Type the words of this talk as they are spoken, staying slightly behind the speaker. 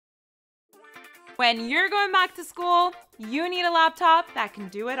When you're going back to school, you need a laptop that can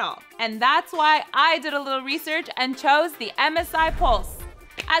do it all. And that's why I did a little research and chose the MSI Pulse.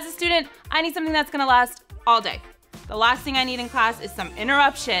 As a student, I need something that's gonna last all day. The last thing I need in class is some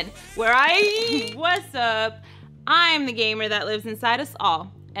interruption where what's up? I'm the gamer that lives inside us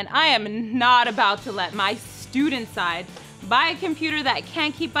all, and I am not about to let my student side buy a computer that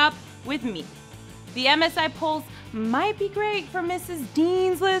can't keep up with me. The MSI Pulse might be great for Mrs.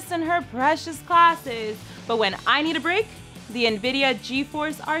 Dean's List and her precious classes, but when I need a break, the NVIDIA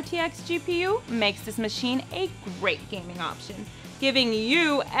GeForce RTX GPU makes this machine a great gaming option, giving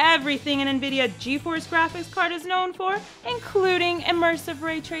you everything an NVIDIA GeForce graphics card is known for, including immersive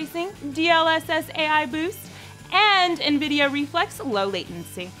ray tracing, DLSS AI Boost, and NVIDIA Reflex Low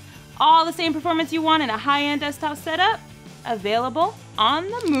Latency. All the same performance you want in a high-end desktop setup, available on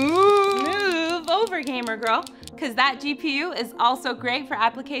the move. Move over, gamer girl, because that GPU is also great for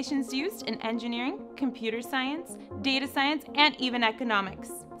applications used in engineering, computer science, data science, and even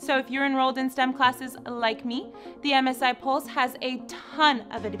economics. So if you're enrolled in STEM classes like me, the MSI Pulse has a ton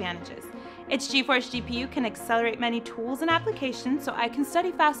of advantages. Its GeForce GPU can accelerate many tools and applications, so I can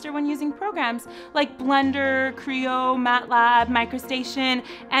study faster when using programs like Blender, Creo, MATLAB, MicroStation,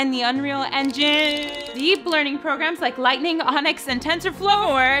 and the Unreal Engine. Deep learning programs like Lightning, ONNX, and TensorFlow,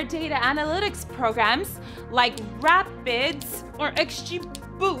 or data analytics programs like Rapids or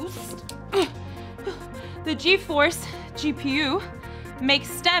XGBoost. The GeForce GPU makes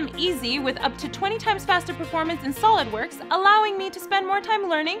STEM easy with up to 20 times faster performance in SolidWorks, allowing me to spend more time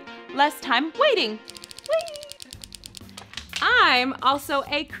learning, less time waiting. I'm also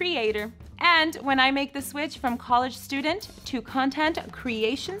a creator, and when I make the switch from college student to content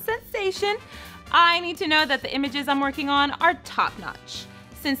creation sensation, I need to know that the images I'm working on are top-notch.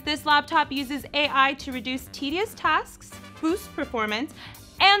 Since this laptop uses AI to reduce tedious tasks, boost performance,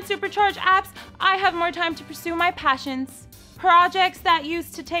 and supercharge apps, I have more time to pursue my passions. Projects that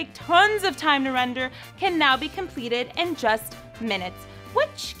used to take tons of time to render can now be completed in just minutes,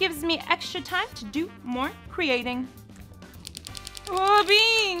 which gives me extra time to do more creating. Well,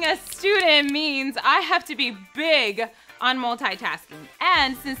 being a student means I have to be big on multitasking.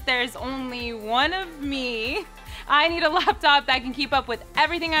 And since there's only one of me, I need a laptop that can keep up with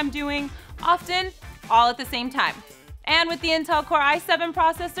everything I'm doing, often all at the same time. And with the Intel Core i7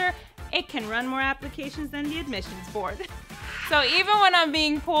 processor, it can run more applications than the admissions board. So even when I'm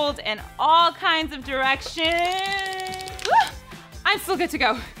being pulled in all kinds of directions, I'm still good to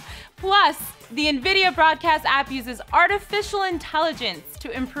go. Plus, the NVIDIA Broadcast app uses artificial intelligence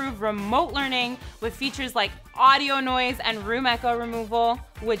to improve remote learning with features like audio noise and room echo removal,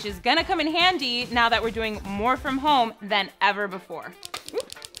 which is gonna come in handy now that we're doing more from home than ever before.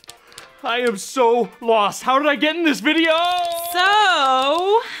 I am so lost. How did I get in this video?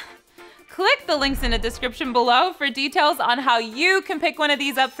 So, click the links in the description below for details on how you can pick one of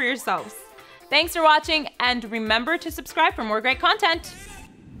these up for yourselves. Thanks for watching, and remember to subscribe for more great content.